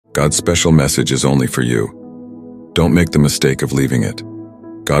God's special message is only for you. Don't make the mistake of leaving it.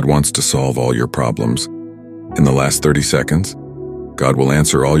 God wants to solve all your problems. In the last 30 seconds, God will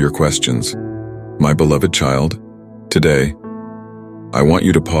answer all your questions. My beloved child, today, I want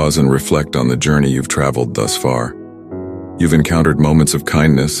you to pause and reflect on the journey you've traveled thus far. You've encountered moments of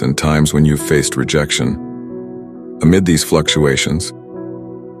kindness and times when you've faced rejection. Amid these fluctuations,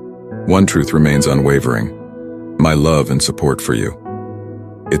 one truth remains unwavering: my love and support for you.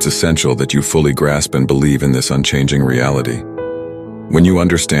 It's essential that you fully grasp and believe in this unchanging reality. When you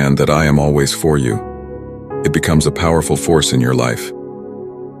understand that I am always for you, it becomes a powerful force in your life.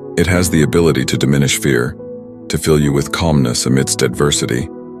 It has the ability to diminish fear, to fill you with calmness amidst adversity,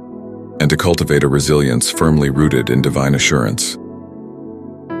 and to cultivate a resilience firmly rooted in divine assurance.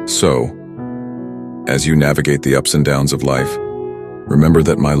 So, as you navigate the ups and downs of life, remember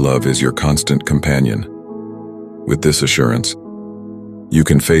that my love is your constant companion. With this assurance, you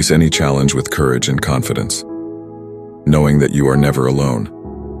can face any challenge with courage and confidence, knowing that you are never alone.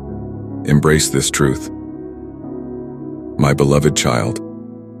 Embrace this truth, my beloved child,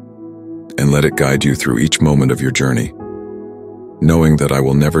 and let it guide you through each moment of your journey. Knowing that I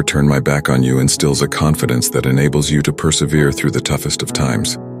will never turn my back on you instills a confidence that enables you to persevere through the toughest of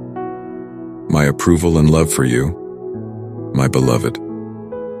times. My approval and love for you, my beloved,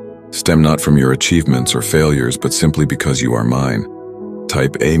 stem not from your achievements or failures, but simply because you are mine.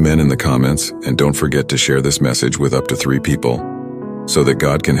 Type Amen in the comments, and don't forget to share this message with up to 3 people, so that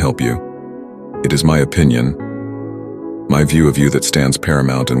God can help you. It is my opinion, my view of you that stands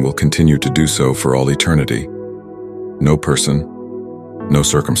paramount and will continue to do so for all eternity. No person, no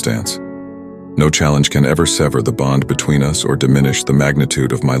circumstance, no challenge can ever sever the bond between us or diminish the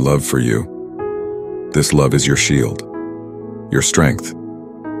magnitude of my love for you. This love is your shield, your strength,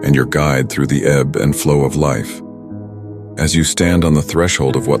 and your guide through the ebb and flow of life. As you stand on the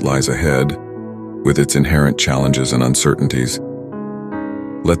threshold of what lies ahead, with its inherent challenges and uncertainties,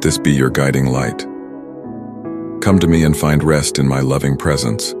 let this be your guiding light. Come to me and find rest in my loving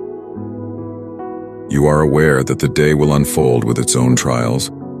presence. You are aware that the day will unfold with its own trials,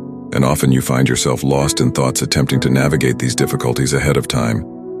 and often you find yourself lost in thoughts attempting to navigate these difficulties ahead of time.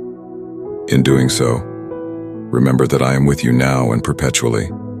 In doing so, remember that I am with you now and perpetually.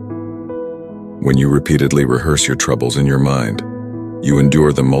 When you repeatedly rehearse your troubles in your mind, you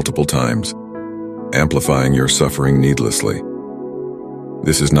endure them multiple times, amplifying your suffering needlessly.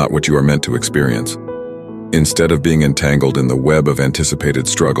 This is not what you are meant to experience. Instead of being entangled in the web of anticipated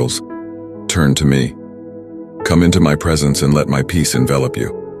struggles, turn to me. Come into my presence and let my peace envelop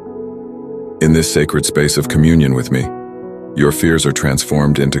you. In this sacred space of communion with me, your fears are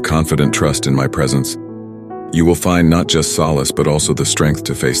transformed into confident trust in my presence. You will find not just solace but also the strength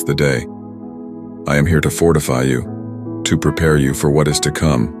to face the day. I am here to fortify you, to prepare you for what is to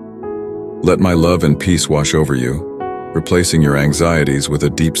come. Let my love and peace wash over you, replacing your anxieties with a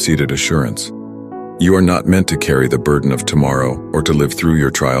deep-seated assurance. You are not meant to carry the burden of tomorrow or to live through your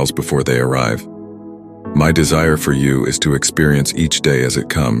trials before they arrive. My desire for you is to experience each day as it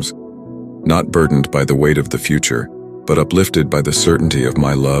comes, not burdened by the weight of the future, but uplifted by the certainty of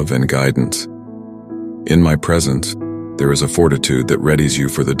my love and guidance. In my presence, there is a fortitude that readies you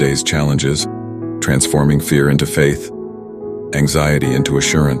for the day's challenges, transforming fear into faith, anxiety into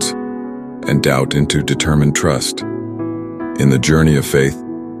assurance, and doubt into determined trust. In the journey of faith,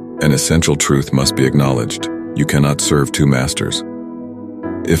 an essential truth must be acknowledged: you cannot serve 2 masters.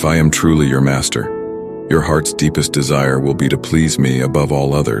 If I am truly your master, your heart's deepest desire will be to please me above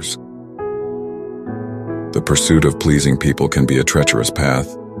all others. The pursuit of pleasing people can be a treacherous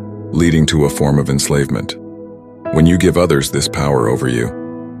path, leading to a form of enslavement. When you give others this power over you,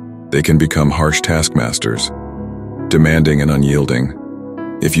 they can become harsh taskmasters, demanding and unyielding.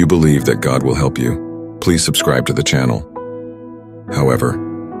 If you believe that God will help you, please subscribe to the channel. However,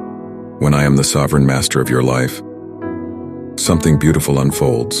 when I am the sovereign master of your life, something beautiful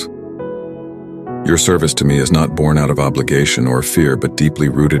unfolds. Your service to me is not born out of obligation or fear, but deeply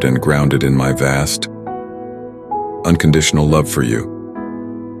rooted and grounded in my vast, unconditional love for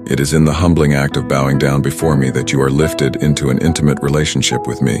you. It is in the humbling act of bowing down before me that you are lifted into an intimate relationship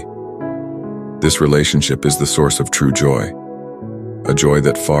with me. This relationship is the source of true joy, a joy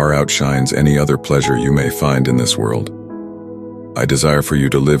that far outshines any other pleasure you may find in this world. I desire for you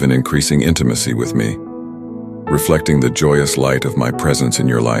to live in increasing intimacy with me, reflecting the joyous light of my presence in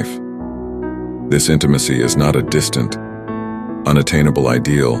your life. This intimacy is not a distant, unattainable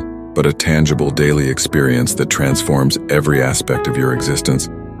ideal, but a tangible daily experience that transforms every aspect of your existence.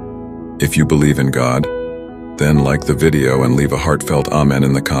 If you believe in God, then like the video and leave a heartfelt amen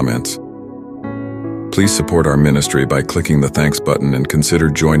in the comments. Please support our ministry by clicking the thanks button and consider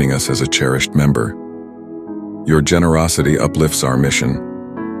joining us as a cherished member. Your generosity uplifts our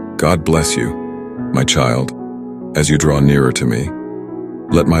mission. God bless you, my child, as you draw nearer to me.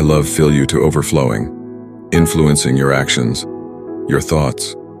 Let my love fill you to overflowing, influencing your actions, your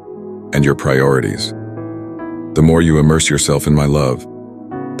thoughts, and your priorities. The more you immerse yourself in my love,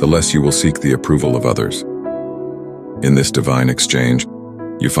 the less you will seek the approval of others. In this divine exchange,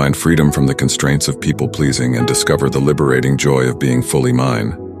 you find freedom from the constraints of people-pleasing and discover the liberating joy of being fully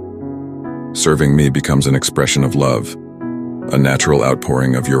mine. Serving me becomes an expression of love, a natural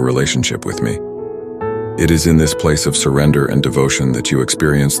outpouring of your relationship with me. It is in this place of surrender and devotion that you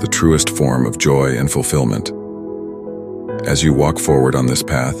experience the truest form of joy and fulfillment. As you walk forward on this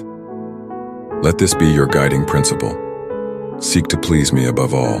path, let this be your guiding principle. Seek to please me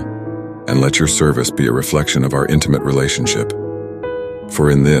above all, and let your service be a reflection of our intimate relationship. For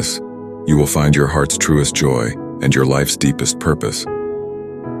in this, you will find your heart's truest joy and your life's deepest purpose.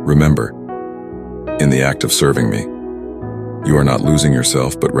 Remember, in the act of serving me, you are not losing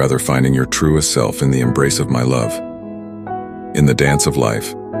yourself, but rather finding your truest self in the embrace of my love. In the dance of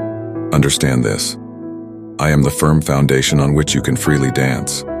life, understand this: I am the firm foundation on which you can freely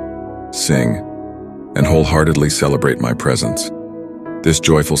dance, sing, and wholeheartedly celebrate my presence. This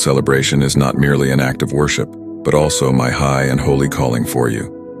joyful celebration is not merely an act of worship, but also my high and holy calling for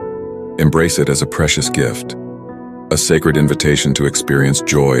you. Embrace it as a precious gift, a sacred invitation to experience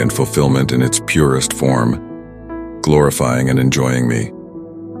joy and fulfillment in its purest form, glorifying and enjoying me.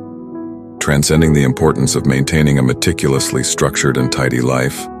 Transcending the importance of maintaining a meticulously structured and tidy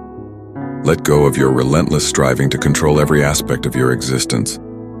life, let go of your relentless striving to control every aspect of your existence,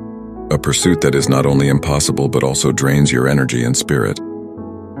 a pursuit that is not only impossible but also drains your energy and spirit.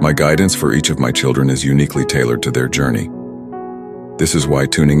 My guidance for each of my children is uniquely tailored to their journey. This is why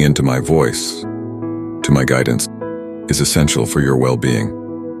tuning into my voice, to my guidance, is essential for your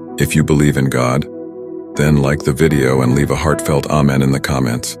well-being. If you believe in God, then like the video and leave a heartfelt amen in the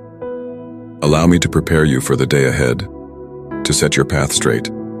comments. Allow me to prepare you for the day ahead, to set your path straight,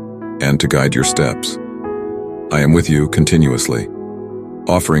 and to guide your steps. I am with you continuously,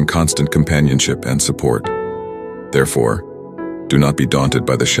 offering constant companionship and support. Therefore, do not be daunted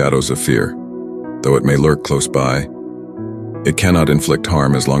by the shadows of fear. Though it may lurk close by, it cannot inflict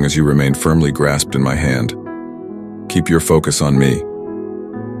harm as long as you remain firmly grasped in my hand. Keep your focus on me,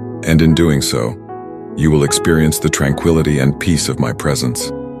 and in doing so, you will experience the tranquility and peace of my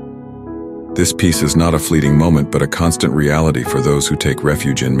presence. This peace is not a fleeting moment, but a constant reality for those who take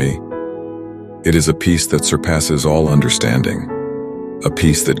refuge in me. It is a peace that surpasses all understanding, a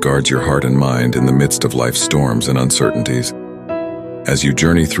peace that guards your heart and mind in the midst of life's storms and uncertainties. As you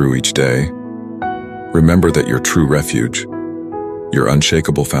journey through each day, remember that your true refuge, your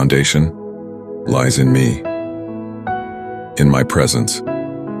unshakable foundation, lies in me. In my presence,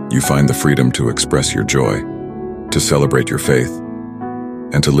 you find the freedom to express your joy, to celebrate your faith,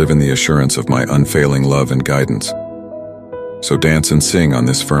 and to live in the assurance of my unfailing love and guidance. So dance and sing on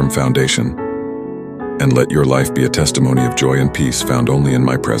this firm foundation, and let your life be a testimony of joy and peace found only in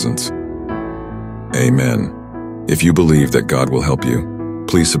my presence. Amen. If you believe that God will help you,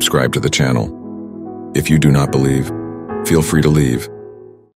 please subscribe to the channel. If you do not believe, feel free to leave.